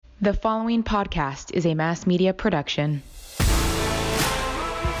The following podcast is a mass media production.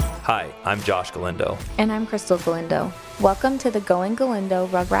 Hi, I'm Josh Galindo. And I'm Crystal Galindo. Welcome to the Going Galindo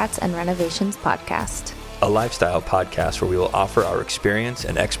Rugrats and Renovations podcast. A lifestyle podcast where we will offer our experience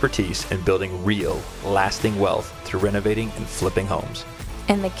and expertise in building real, lasting wealth through renovating and flipping homes.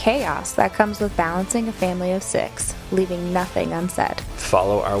 And the chaos that comes with balancing a family of 6, leaving nothing unsaid.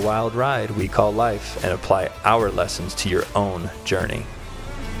 Follow our wild ride we call life and apply our lessons to your own journey.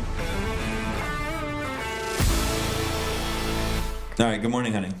 All right, good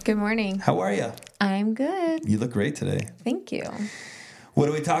morning, honey. Good morning. How are you? I'm good. You look great today. Thank you. What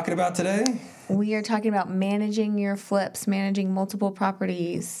are we talking about today? We are talking about managing your flips, managing multiple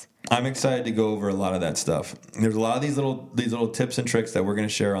properties. I'm excited to go over a lot of that stuff. There's a lot of these little tips and tricks that we're going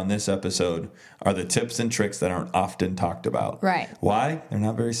to share on this episode are the tips and tricks that aren't often talked about. Right. Why? They're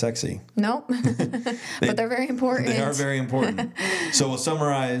not very sexy. Nope. But they're very important. They are very important. So we'll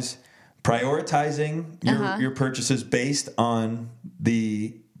summarize prioritizing your purchases based on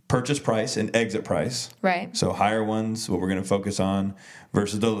the purchase price and exit price. Right. So higher ones, what we're going to focus on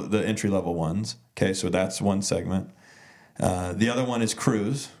versus the entry-level ones. Okay, so that's one segment. The other one is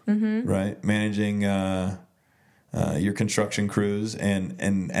crews, right? Managing your construction crews and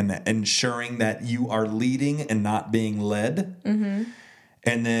ensuring that you are leading and not being led. Mm-hmm.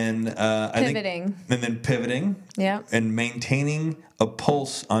 And then pivoting. Yeah. And maintaining a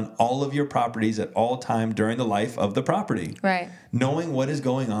pulse on all of your properties at all time during the life of the property. Right. Knowing what is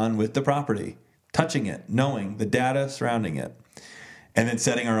going on with the property, touching it, knowing the data surrounding it, and then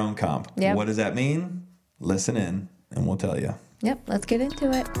setting our own comp. Yep. What does that mean? Listen in, and we'll tell you. Yep, let's get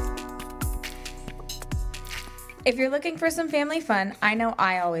into it. If you're looking for some family fun, I know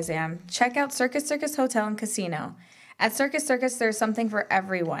I always am. Check out Circus Circus Hotel and Casino. At Circus Circus, there's something for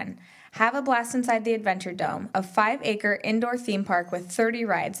everyone. Have a blast inside the Adventure Dome, a 5-acre indoor theme park with 30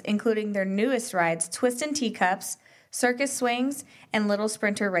 rides, including their newest rides, Twist and Teacups, Circus Swings, and Little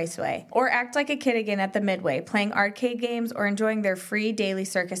Sprinter Raceway. Or act like a kid again at the Midway, playing arcade games or enjoying their free daily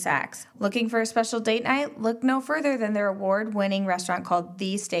circus acts. Looking for a special date night? Look no further than their award-winning restaurant called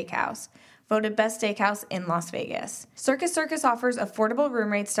The Steakhouse, voted best steakhouse in Las Vegas. Circus Circus offers affordable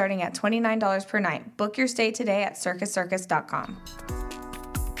room rates starting at $29 per night. Book your stay today at circuscircus.com.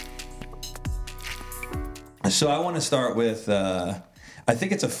 So I want to start with, I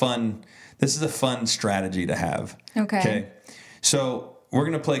think this is a fun strategy to have. Okay. So we're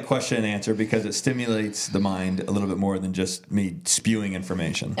going to play question and answer because it stimulates the mind a little bit more than just me spewing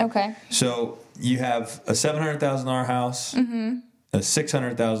information. Okay. So you have a $700,000 house, a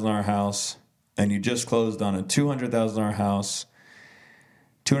 $600,000 house, and you just closed on a $200,000 house,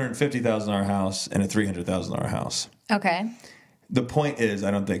 $250,000 house, and a $300,000 house. Okay. The point is,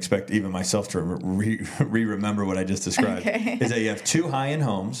 I don't expect even myself to remember what I just described, is that you have 2 high-end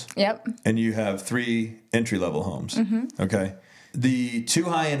homes. Yep. And you have 3 entry-level homes. Mm-hmm. Okay. The 2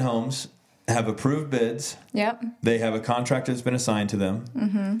 high-end homes have approved bids. Yep. They have a contractor that's been assigned to them.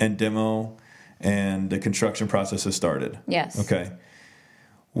 Mm-hmm. And demo and the construction process has started. Yes. Okay.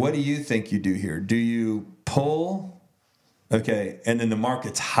 What do you think you do here? Do you pull? Okay. And then the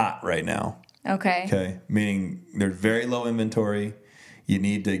market's hot right now. Okay. Okay. Meaning there's very low inventory. You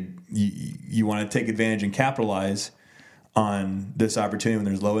need to, you want to take advantage and capitalize on this opportunity when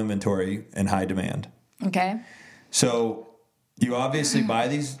there's low inventory and high demand. Okay. So you obviously buy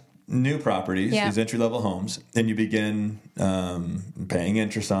these new properties, these entry-level homes, and you begin paying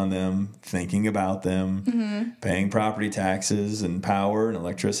interest on them, thinking about them, paying property taxes and power and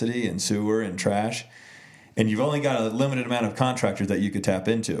electricity and sewer and trash. And you've only got a limited amount of contractors that you could tap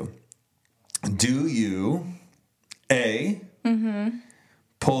into. Do you, A,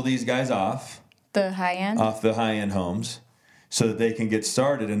 pull these guys off the high-end homes so that they can get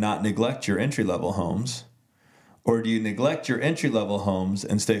started and not neglect your entry-level homes? Or do you neglect your entry-level homes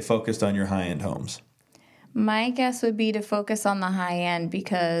and stay focused on your high-end homes? My guess would be to focus on the high-end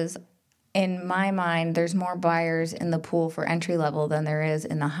because in my mind, there's more buyers in the pool for entry-level than there is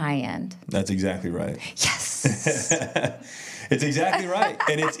in the high-end. That's exactly right. Yes! It's exactly right.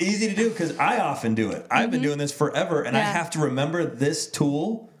 And it's easy to do because I often do it. I've been doing this forever, and I have to remember this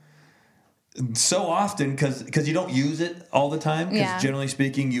tool so often because you don't use it all the time. Because generally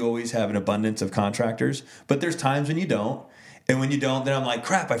speaking, you always have an abundance of contractors. But there's times when you don't. And when you don't, then I'm like,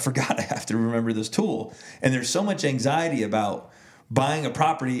 crap, I forgot I have to remember this tool. And there's so much anxiety about buying a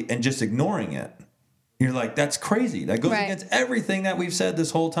property and just ignoring it. You're like, that's crazy. That goes against everything that we've said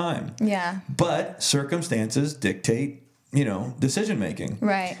this whole time. Yeah. But circumstances dictate, decision making.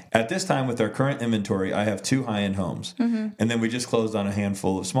 Right. At this time, with our current inventory, I have 2 high-end homes. And then we just closed on a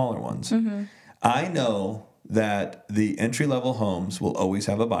handful of smaller ones. I know that the entry-level homes will always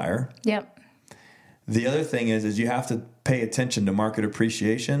have a buyer. Yep. The other thing is you have to pay attention to market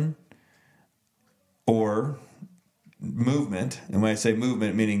appreciation or movement. And when I say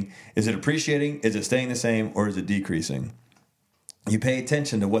movement, meaning is it appreciating, is it staying the same, or is it decreasing? You pay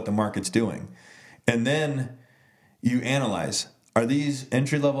attention to what the market's doing. And then you analyze, are these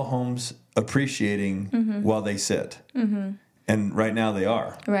entry-level homes appreciating while they sit? Mm-hmm. And right now they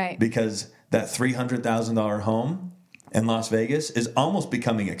are. Right. Because that $300,000 home in Las Vegas is almost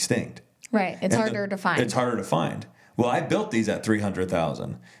becoming extinct. Right. It's harder to find. It's harder to find. Well, I built these at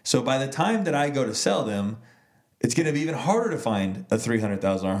 $300,000. So by the time that I go to sell them, it's going to be even harder to find a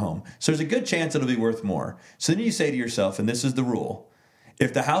 $300,000 home. So there's a good chance it'll be worth more. So then you say to yourself, and this is the rule,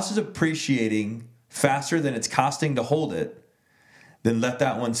 if the house is appreciating faster than it's costing to hold it, then let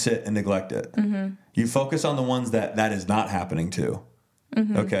that one sit and neglect it. Mm-hmm. You focus on the ones that is not happening to,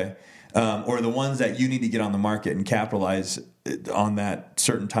 okay? Or the ones that you need to get on the market and capitalize on that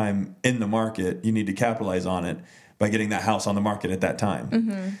certain time in the market. You need to capitalize on it by getting that house on the market at that time.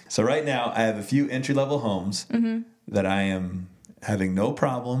 Mm-hmm. So right now, I have a few entry-level homes that I am having no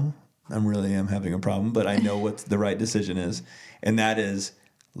problem. I really am having a problem, but I know what the right decision is, and that is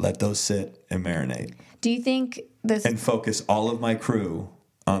let those sit and marinate. Do you think this... And focus all of my crew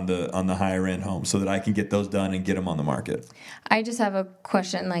on the higher end homes so that I can get those done and get them on the market. I just have a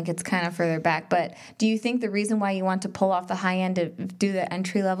question, like it's kind of further back, but do you think the reason why you want to pull off the high end to do the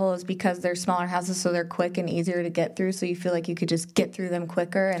entry level is because they're smaller houses so they're quick and easier to get through, so you feel like you could just get through them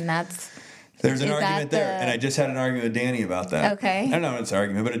quicker, and that's... There's an argument there, and I just had an argument with Danny about that. Okay. I don't know if it's an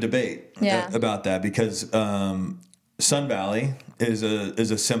argument, but a debate about that, because Sun Valley is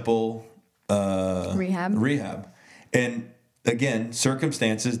a simple rehab. And again,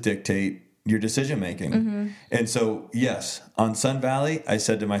 circumstances dictate your decision making. Mm-hmm. And so, yes, on Sun Valley, I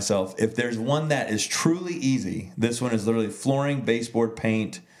said to myself, if there's one that is truly easy, this one is literally flooring, baseboard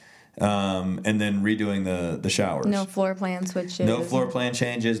paint, and then redoing the showers. No floor plan switches. No floor plan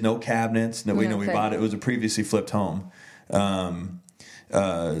changes. No cabinets. We bought it. It was a previously flipped home,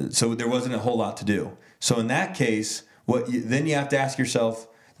 so there wasn't a whole lot to do. So in that case, then you have to ask yourself.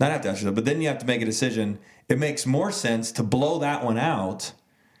 Not have to ask yourself, but then you have to make a decision. It makes more sense to blow that one out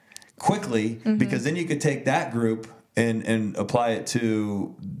quickly, because then you could take that group and apply it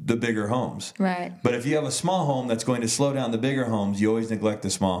to the bigger homes. Right. But if you have a small home that's going to slow down the bigger homes, you always neglect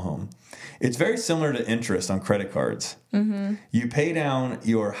the small home. It's very similar to interest on credit cards. Mm-hmm. You pay down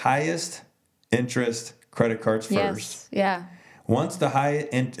your highest interest credit cards first. Yes. Yeah. Once the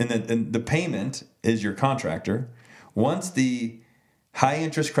and the payment is your contractor. Once the high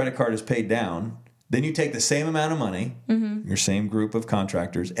interest credit card is paid down, then you take the same amount of money, your same group of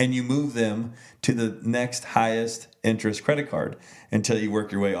contractors, and you move them to the next highest interest credit card until you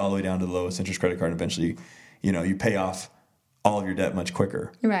work your way all the way down to the lowest interest credit card. And eventually, you pay off all of your debt much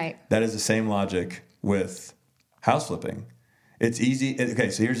quicker. Right. That is the same logic with house flipping. It's easy. Okay,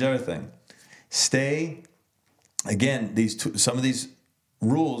 so here's the other thing. Again, some of these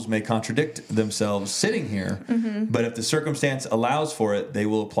rules may contradict themselves sitting here, but if the circumstance allows for it, they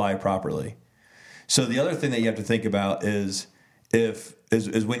will apply properly. So the other thing that you have to think about is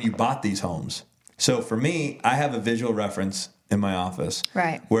when you bought these homes. So for me, I have a visual reference in my office,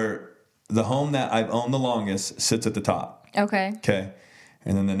 right, where the home that I've owned the longest sits at the top. Okay.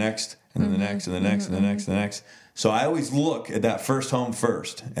 And then the next, and then the next, and the next, and the next, and the next. So I always look at that first home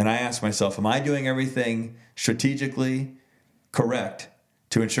first, and I ask myself, am I doing everything strategically correct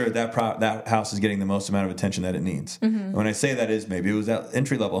to ensure that house is getting the most amount of attention that it needs? Mm-hmm. When I say that is, maybe it was that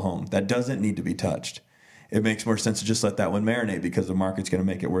entry-level home. That doesn't need to be touched. It makes more sense to just let that one marinate because the market's going to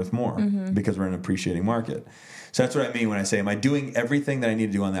make it worth more because we're in an appreciating market. So that's what I mean when I say, am I doing everything that I need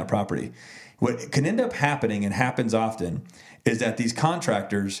to do on that property? What can end up happening, and happens often, is that these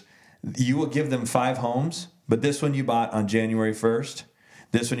contractors, you will give them 5 homes, but this one you bought on January 1st,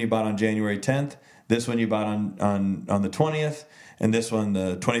 this one you bought on January 10th, this one you bought on the 20th, and this one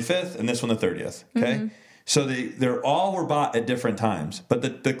the 25th, and this one the 30th, okay? Mm-hmm. So they're all were bought at different times,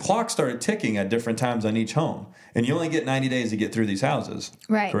 but the clock started ticking at different times on each home, and you only get 90 days to get through these houses,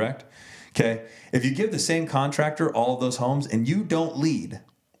 right? Correct? Okay, if you give the same contractor all of those homes and you don't lead,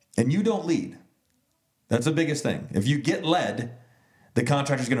 that's the biggest thing. If you get led, the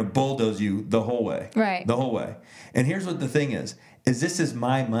contractor's going to bulldoze you the whole way, right? The whole way. And here's what the thing is this is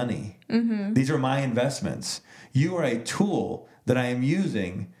my money. Mm-hmm. These are my investments. You are a tool that I am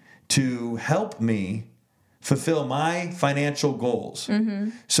using to help me fulfill my financial goals. Mm-hmm.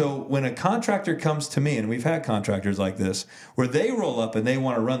 So when a contractor comes to me, and we've had contractors like this, where they roll up and they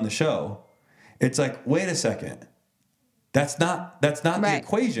want to run the show, it's like, wait a second. That's not right. the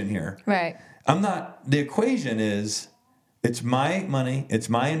equation here. Right. The equation is it's my money, it's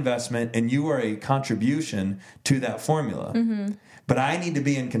my investment, and you are a contribution to that formula. Mm-hmm. But I need to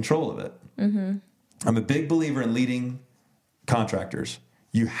be in control of it. Mm-hmm. I'm a big believer in leading contractors.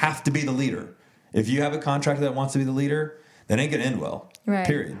 You have to be the leader. If you have a contractor that wants to be the leader, that ain't going to end well. Right.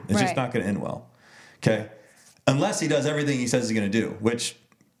 Period. It's just not going to end well. Okay? Unless he does everything he says he's going to do, which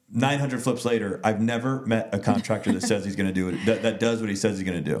 900 flips later, I've never met a contractor that says he's going to do it, that does what he says he's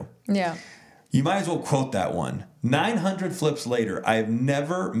going to do. Yeah. You might as well quote that one. 900 flips later, I have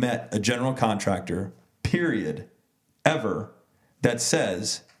never met a general contractor, period, ever, that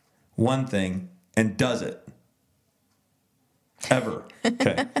says one thing and does it. Ever.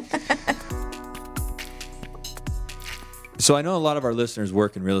 Okay. So I know a lot of our listeners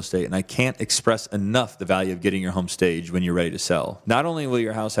work in real estate, and I can't express enough the value of getting your home staged when you're ready to sell. Not only will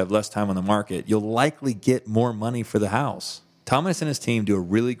your house have less time on the market, you'll likely get more money for the house. Thomas and his team do a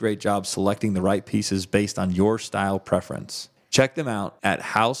really great job selecting the right pieces based on your style preference. Check them out at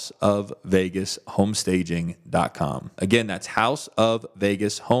houseofvegas.homestaging.com. Again, that's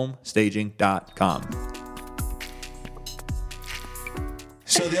houseofvegas.homestaging.com.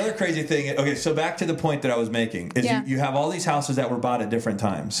 So the other crazy thing, okay, so back to the point that I was making, is you have all these houses that were bought at different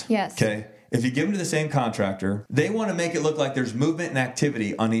times. Yes. Okay. If you give them to the same contractor, they want to make it look like there's movement and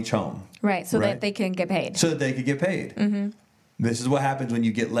activity on each home. Right, so that they can get paid. So that they could get paid. Mm-hmm. This is what happens when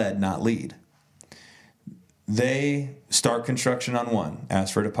you get led, not lead. They start construction on one,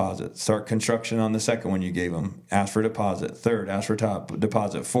 ask for a deposit. Start construction on the second one you gave them, ask for a deposit. Third, ask for a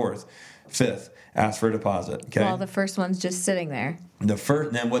deposit. Fourth, fifth, ask for a deposit. Okay. Well, the first one's just sitting there.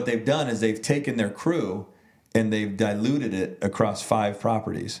 Then what they've done is they've taken their crew and they've diluted it across 5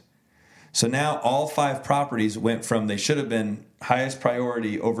 properties. So now all 5 properties went from they should have been highest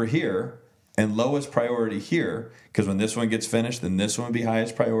priority over here and lowest priority here, because when this one gets finished, then this one would be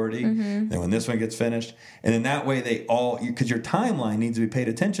highest priority. Mm-hmm. Then when this one gets finished, and in that way because your timeline needs to be paid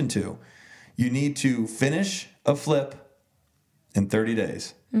attention to. You need to finish a flip in 30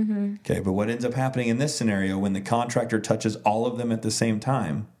 days. Mm-hmm. Okay, but what ends up happening in this scenario when the contractor touches all of them at the same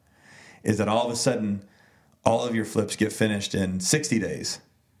time is that all of a sudden all of your flips get finished in 60 days.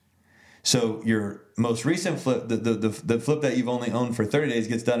 So your most recent flip, the flip that you've only owned for 30 days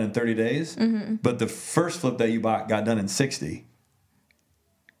gets done in 30 days, mm-hmm. but the first flip that you bought got done in 60.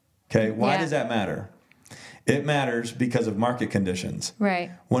 Okay, why does that matter? It matters because of market conditions. Right.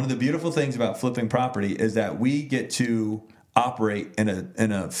 One of the beautiful things about flipping property is that we get to operate in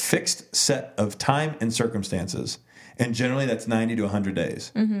a fixed set of time and circumstances. And generally that's 90 to 100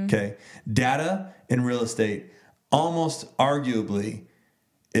 days. Mm-hmm. Okay. Data in real estate almost arguably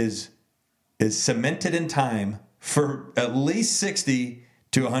is cemented in time for at least 60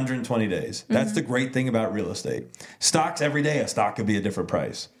 to 120 days. Mm-hmm. That's the great thing about real estate. Stocks, every day a stock could be a different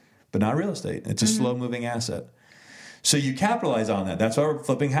price, but not real estate. It's a mm-hmm. slow moving asset. So you capitalize on that. That's why we're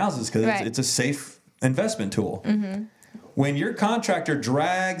flipping houses, because it's a safe investment tool. Mm-hmm. When your contractor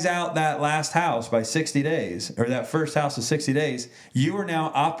drags out that last house by 60 days, or that first house is 60 days, you are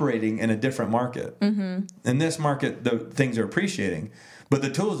now operating in a different market. Mm-hmm. In this market, the things are appreciating. But the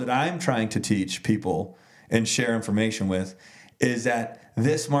tools that I'm trying to teach people and share information with is that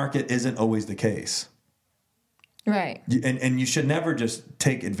this market isn't always the case. Right. And you should never just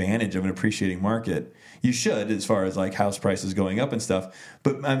take advantage of an appreciating market. You should, as far as like house prices going up and stuff.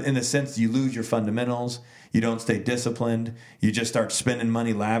 But in the sense you lose your fundamentals, you don't stay disciplined, you just start spending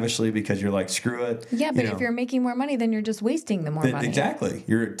money lavishly because you're like, screw it. Yeah, but if you're making more money, then you're just wasting the more money. Exactly.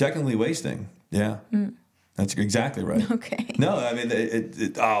 You're technically wasting. Yeah. Mm. That's exactly right. Okay. No, I mean,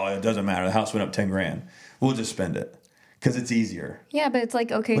 it doesn't matter. The house went up $10,000. We'll just spend it because it's easier. Yeah, but it's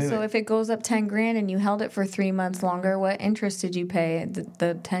like, okay, so if it goes up $10,000 and you held it for 3 months longer, what interest did you pay?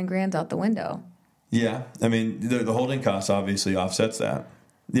 The $10,000's out the window. Yeah, I mean, the holding cost obviously offsets that.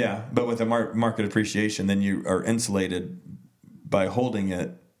 Yeah, but with the market appreciation, then you are insulated by holding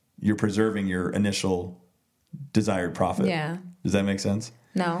it. You're preserving your initial desired profit. Yeah. Does that make sense?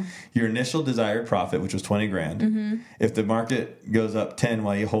 No. Your initial desired profit, which was $20,000, mm-hmm. if the market goes up 10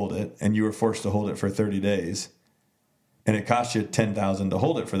 while you hold it, and you were forced to hold it for 30 days, and it cost you $10,000 to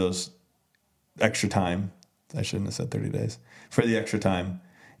hold it for those extra time, I shouldn't have said 30 days, for the extra time,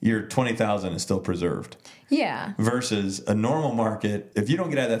 your $20,000 is still preserved. Yeah. Versus a normal market, if you don't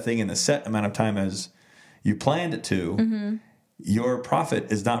get out of that thing in the set amount of time as you planned it to, mm-hmm. your profit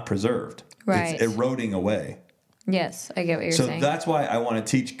is not preserved. Right. It's eroding away. Yes, I get what you're saying. So that's why I want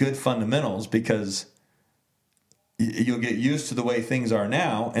to teach good fundamentals, because you'll get used to the way things are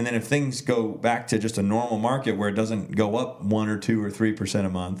now, and then if things go back to just a normal market where it doesn't go up 1 or 2 or 3% a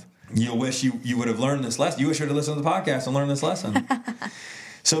month, you'll wish you would have learned this lesson. You wish you would have listened to the podcast and learned this lesson.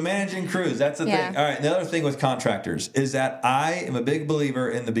 So managing crews, that's the thing. All right, the other thing with contractors is that I am a big believer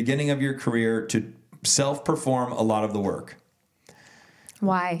in the beginning of your career to self-perform a lot of the work.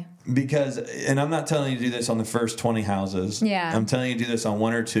 Why? Because, and I'm not telling you to do this on the first 20 houses. Yeah. I'm telling you to do this on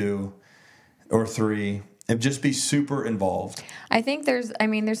 1 or 2 or 3 and just be super involved. I think there's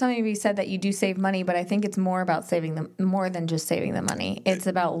something to be said that you do save money, but I think it's more about more than just saving the money. It's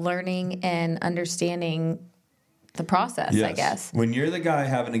about learning and understanding the process, yes. I guess. When you're the guy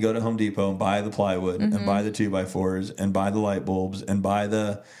having to go to Home Depot and buy the plywood and buy the 2x4s and buy the light bulbs and buy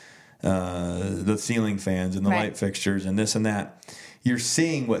the ceiling fans and the light fixtures and this and that, you're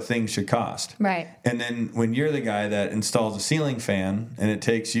seeing what things should cost. Right. And then when you're the guy that installs a ceiling fan and it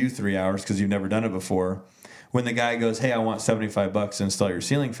takes you 3 hours because you've never done it before, when the guy goes, hey, I want $75 to install your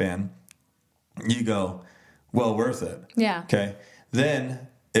ceiling fan, you go, well, worth it. Yeah. Okay. Then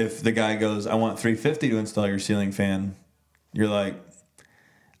if the guy goes, I want $350 to install your ceiling fan, you're like,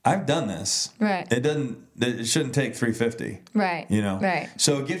 I've done this. Right. It shouldn't take $350. Right. You know? Right.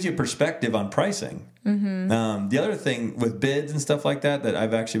 So it gives you perspective on pricing. Mm-hmm. The other thing with bids and stuff like that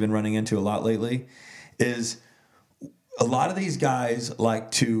I've actually been running into a lot lately is a lot of these guys a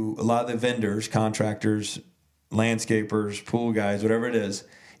lot of the vendors, contractors, landscapers, pool guys, whatever it is,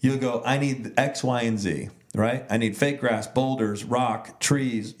 you'll go, I need X, Y, and Z, right? I need fake grass, boulders, rock,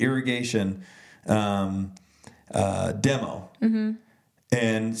 trees, irrigation, demo. Mm-hmm.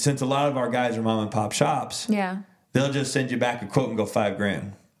 And since a lot of our guys are mom and pop shops, they'll just send you back a quote and go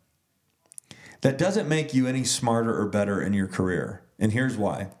 $5,000. That doesn't make you any smarter or better in your career. And here's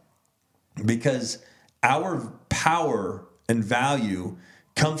why. Because our power and value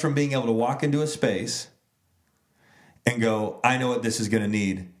comes from being able to walk into a space and go, I know what this is going to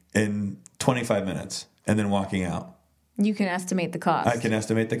need in 25 minutes, and then walking out. You can estimate the cost. I can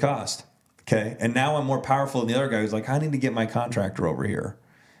estimate the cost. Okay. And now I'm more powerful than the other guy who's like, I need to get my contractor over here.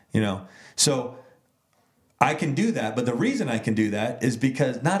 You know? So I can do that, but the reason I can do that is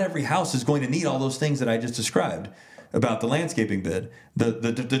because not every house is going to need all those things that I just described about the landscaping bid,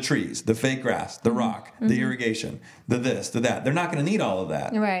 the trees, the fake grass, the rock, the irrigation, the this, the that. They're not going to need all of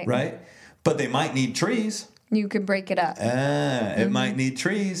that. Right. Right? But they might need trees. You could break it up. It might need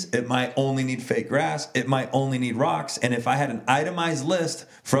trees. It might only need fake grass. It might only need rocks. And if I had an itemized list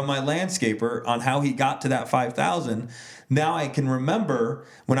from my landscaper on how he got to that 5,000, now I can remember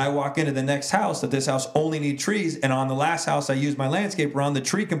when I walk into the next house that this house only needs trees. And on the last house I used my landscaper on, the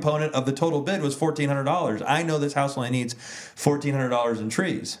tree component of the total bid was $1,400. I know this house only needs $1,400 in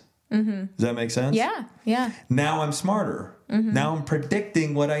trees. Mm-hmm. Does that make sense? Yeah, yeah. Now I'm smarter. Mm-hmm. Now I'm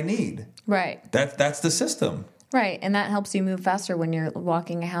predicting what I need. Right. That's the system. Right, and that helps you move faster when you're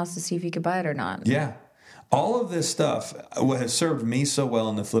walking a house to see if you could buy it or not. Yeah. All of this stuff, what has served me so well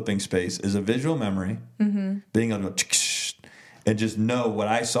in the flipping space is a visual memory, being able to go and just know what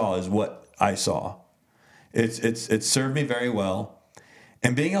I saw is what I saw. It's served me very well.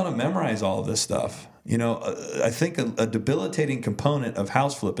 And being able to memorize all of this stuff. You know, I think a debilitating component of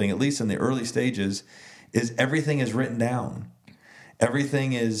house flipping, at least in the early stages, is everything is written down.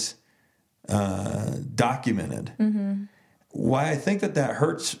 Everything is documented. Mm-hmm. Why I think that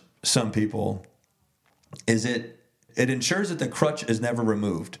hurts some people is it ensures that the crutch is never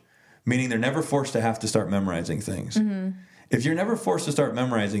removed, meaning they're never forced to have to start memorizing things. Mm-hmm. If you're never forced to start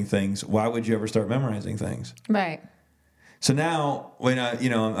memorizing things, why would you ever start memorizing things? Right. So now, when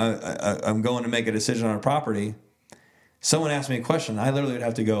I'm going to make a decision on a property, someone asks me a question, I literally would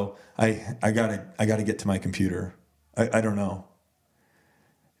have to go, I gotta get to my computer. I don't know.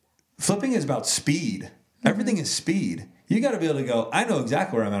 Flipping is about speed. Mm-hmm. Everything is speed. You got to be able to go, I know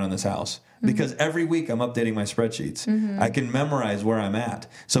exactly where I'm at on this house because every week I'm updating my spreadsheets. Mm-hmm. I can memorize where I'm at.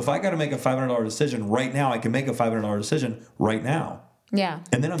 So if I got to make a $500 decision right now, I can make a $500 decision right now. Yeah.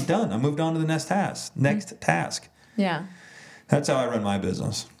 And then I'm done. I moved on to the next task. Yeah. That's how I run my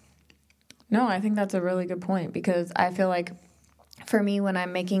business. No, I think that's a really good point because I feel like for me, when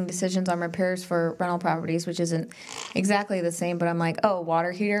I'm making decisions on repairs for rental properties, which isn't exactly the same, but I'm like, oh,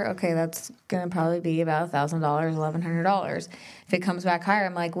 water heater, okay, that's going to probably be about $1,000, $1,100. If it comes back higher,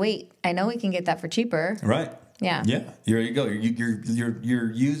 I'm like, wait, I know we can get that for cheaper. Right. Yeah. Yeah. There you go.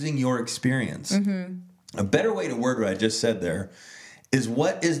 You're using your experience. Mm-hmm. A better way to word what I just said there is,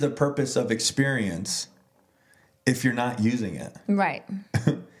 what is the purpose of experience if you're not using it? Right.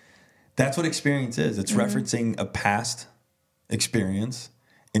 That's what experience is. It's referencing a past experience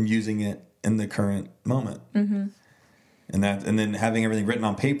and using it in the current moment. Mm-hmm. And then having everything written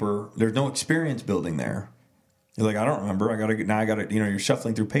on paper, there's no experience building there. You're like, I don't remember. I gotta, you're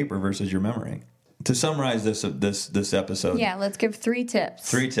shuffling through paper versus your memory. To summarize this episode. Yeah, let's give 3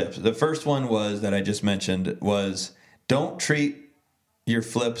 tips. 3 tips. The first one was that I just mentioned was, don't treat your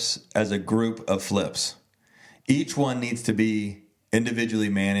flips as a group of flips. Each one needs to be individually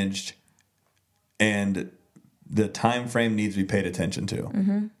managed, and the time frame needs to be paid attention to.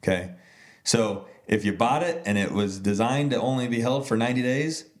 Mm-hmm. Okay? So if you bought it and it was designed to only be held for 90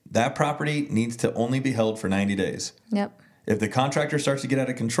 days, that property needs to only be held for 90 days. Yep. If the contractor starts to get out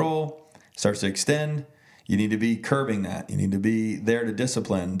of control, starts to extend, you need to be curbing that. You need to be there to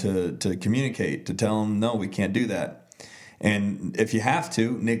discipline, to communicate, to tell them, no, we can't do that. And if you have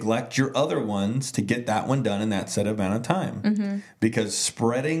to, neglect your other ones to get that one done in that set amount of time. Mm-hmm. Because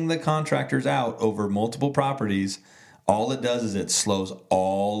spreading the contractors out over multiple properties, all it does is it slows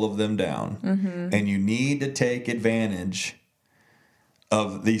all of them down. Mm-hmm. And you need to take advantage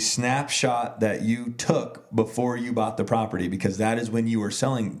of the snapshot that you took before you bought the property, because that is when you were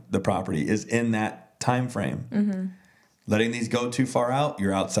selling the property, is in that time frame. Mm-hmm. Letting these go too far out,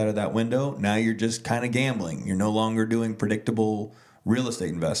 you're outside of that window. Now you're just kind of gambling. You're no longer doing predictable real estate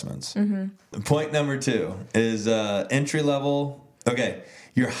investments. Mm-hmm. Point number 2 is entry level. Okay,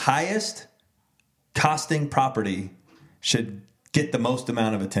 your highest costing property should get the most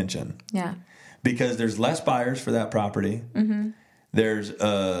amount of attention. Yeah. Because there's less buyers for that property. Mm-hmm. There's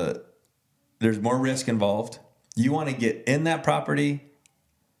more risk involved. You want to get in that property,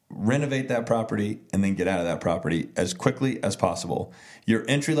 renovate that property, and then get out of that property as quickly as possible. Your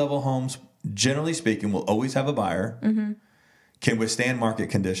entry-level homes, generally speaking, will always have a buyer, mm-hmm. can withstand market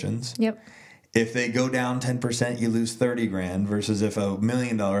conditions. Yep. If they go down 10%, you lose $30,000 versus if $1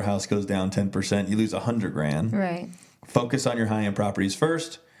 million house goes down 10%, you lose $100,000. Right. Focus on your high-end properties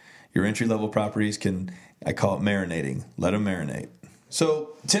first. Your entry-level properties can, I call it marinating. Let them marinate.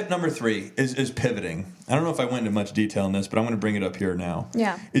 So tip number 3 is pivoting. I don't know if I went into much detail on this, but I'm going to bring it up here now.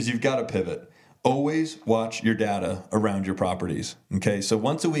 Yeah. Is you've got to pivot. Always watch your data around your properties. Okay. So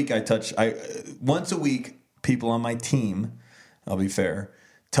once a week people on my team, I'll be fair,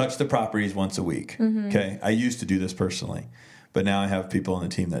 touch the properties once a week. Mm-hmm. Okay. I used to do this personally, but now I have people on the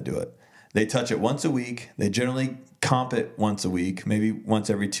team that do it. They touch it once a week. They generally comp it once a week, maybe once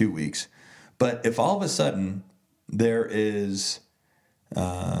every 2 weeks. But if all of a sudden there is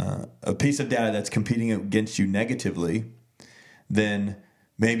a piece of data that's competing against you negatively, then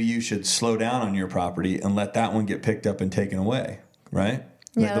maybe you should slow down on your property and let that one get picked up and taken away, right?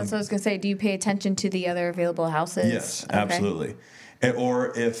 Yeah, that's what I was going to say. Do you pay attention to the other available houses? Yes, absolutely.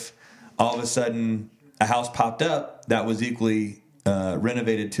 Or if all of a sudden a house popped up that was equally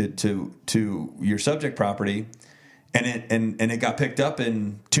renovated to your subject property, and it got picked up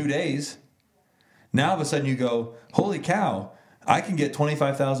in 2 days, now all of a sudden you go, holy cow, I can get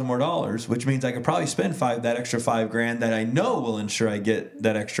 $25,000 more, which means I could probably spend that extra $5,000 that I know will ensure I get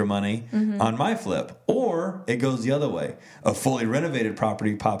that extra money mm-hmm. on my flip. Or it goes the other way. A fully renovated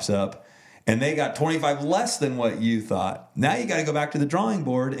property pops up and they got 25 less than what you thought. Now you got to go back to the drawing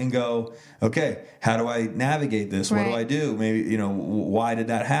board and go, okay, how do I navigate this? Right. What do I do? Maybe, why did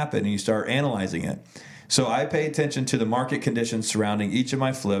that happen? And you start analyzing it. So I pay attention to the market conditions surrounding each of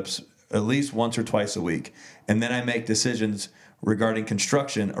my flips at least once or twice a week. And then I make decisions regarding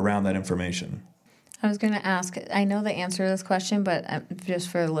construction around that information. I was going to ask, I know the answer to this question, but just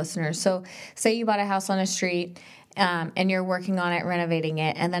for the listeners. So say you bought a house on a street and you're working on it, renovating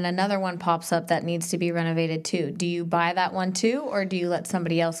it, and then another one pops up that needs to be renovated too. Do you buy that one too, or do you let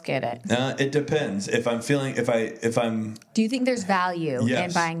somebody else get it? It depends. If I'm... Do you think there's value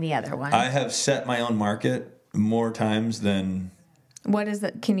in buying the other one? I have set my own market more times than... What is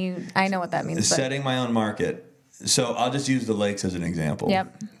that? I know what that means. Setting my own market. So I'll just use the lakes as an example.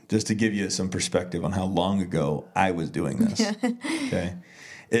 Yep. Just to give you some perspective on how long ago I was doing this. Okay.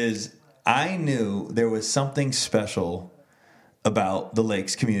 Is I knew there was something special about the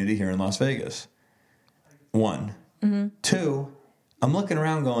lakes community here in Las Vegas. 1. Mm-hmm. 2, I'm looking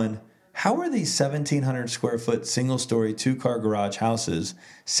around going, how are these 1,700 square foot single story 2-car garage houses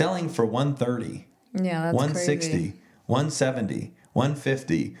selling for $130? Yeah, that's 160, crazy. 170,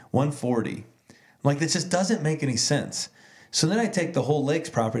 150, 140. Like, this just doesn't make any sense. So then I take the whole lakes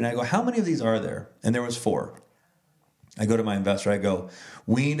property and I go, how many of these are there? And there was 4. I go to my investor. I go,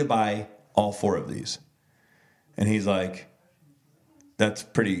 we need to buy all 4 of these. And he's like, that's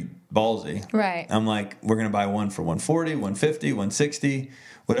pretty ballsy. Right. I'm like, we're going to buy one for 140, 150, 160,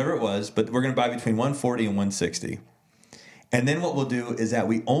 whatever it was. But we're going to buy between 140 and 160. And then what we'll do is that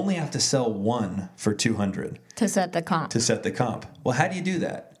we only have to sell one for 200. To set the comp. Well, how do you do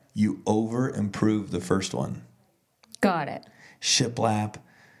that? You over-improve the first one. Got it. Shiplap,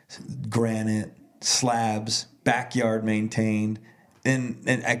 granite, slabs, backyard maintained, and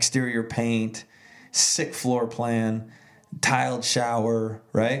exterior paint, sick floor plan, tiled shower,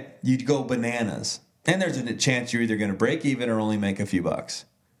 right? You'd go bananas. And there's a chance you're either going to break even or only make a few bucks.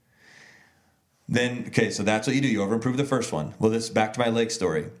 Then, okay, so that's what you do. You over-improve the first one. Well, this is back to my lake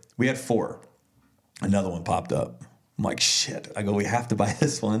story. We had 4. Another one popped up. I'm like, shit. I go, we have to buy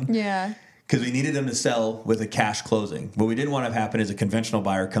this one. Yeah. Because we needed them to sell with a cash closing. What we didn't want to have happen is a conventional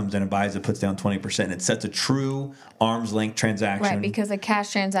buyer comes in and buys it, puts down 20%, and it sets a true arm's length transaction. Right, because a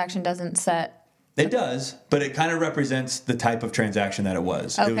cash transaction doesn't set. It does, but it kind of represents the type of transaction that it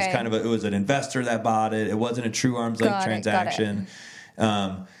was. Okay. It was kind of it was an investor that bought it. It wasn't a true arm's length transaction.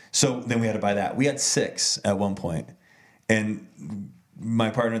 So then we had to buy that. We had 6 at one point, and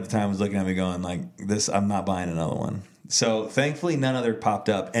my partner at the time was looking at me going like, "This, I'm not buying another one." So thankfully, none other popped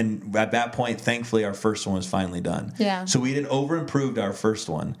up. And at that point, thankfully, our first one was finally done. Yeah. So we had over-improved our first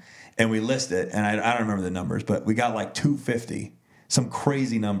one, and we listed it. And I don't remember the numbers, but we got like 250, some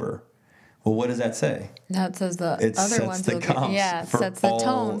crazy number. Well, what does that say? That says the other ones. The comps it sets the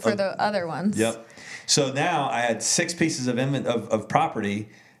tone for the other ones. Yep. So now I had 6 pieces of property,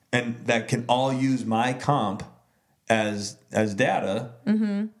 and that can all use my comp as data.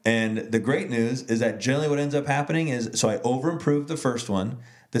 Mm-hmm. And the great news is that generally what ends up happening is, so I over-improved the first one.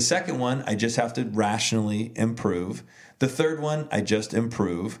 The second one, I just have to rationally improve. The third one, I just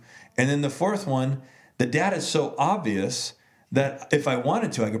improve. And then the fourth one, the data is so obvious that if I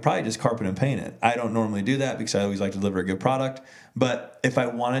wanted to, I could probably just carpet and paint it. I don't normally do that because I always like to deliver a good product. But if I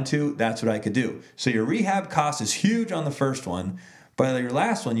wanted to, that's what I could do. So your rehab cost is huge on the first one. By your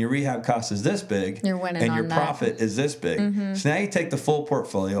last one, your rehab cost is this big. You're winning and on your that. profit is this big. Mm-hmm. So now you take the full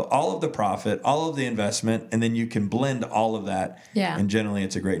portfolio, all of the profit, all of the investment, and then you can blend all of that. Yeah. And generally,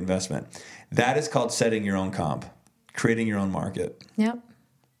 it's a great investment. That is called setting your own comp, creating your own market. Yep.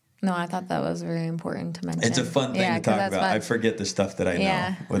 No, I thought that was very important to mention. It's a fun thing to talk about. Fun. I forget the stuff that I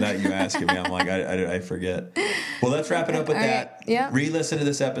know without you asking me. I'm like, I forget. Well, let's wrap it up with that. Right. Yeah. Re-listen to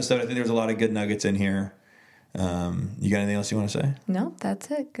this episode. I think there's a lot of good nuggets in here. You got anything else you want to say? No, that's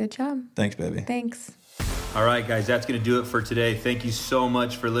it. Good job. Thanks, baby. Thanks. All right, guys, that's going to do it for today. Thank you so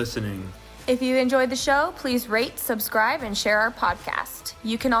much for listening. If you enjoyed the show, please rate, subscribe, and share our podcast.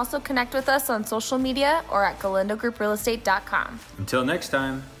 You can also connect with us on social media or at galindogrouprealestate.com. Until next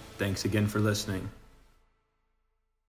time, thanks again for listening.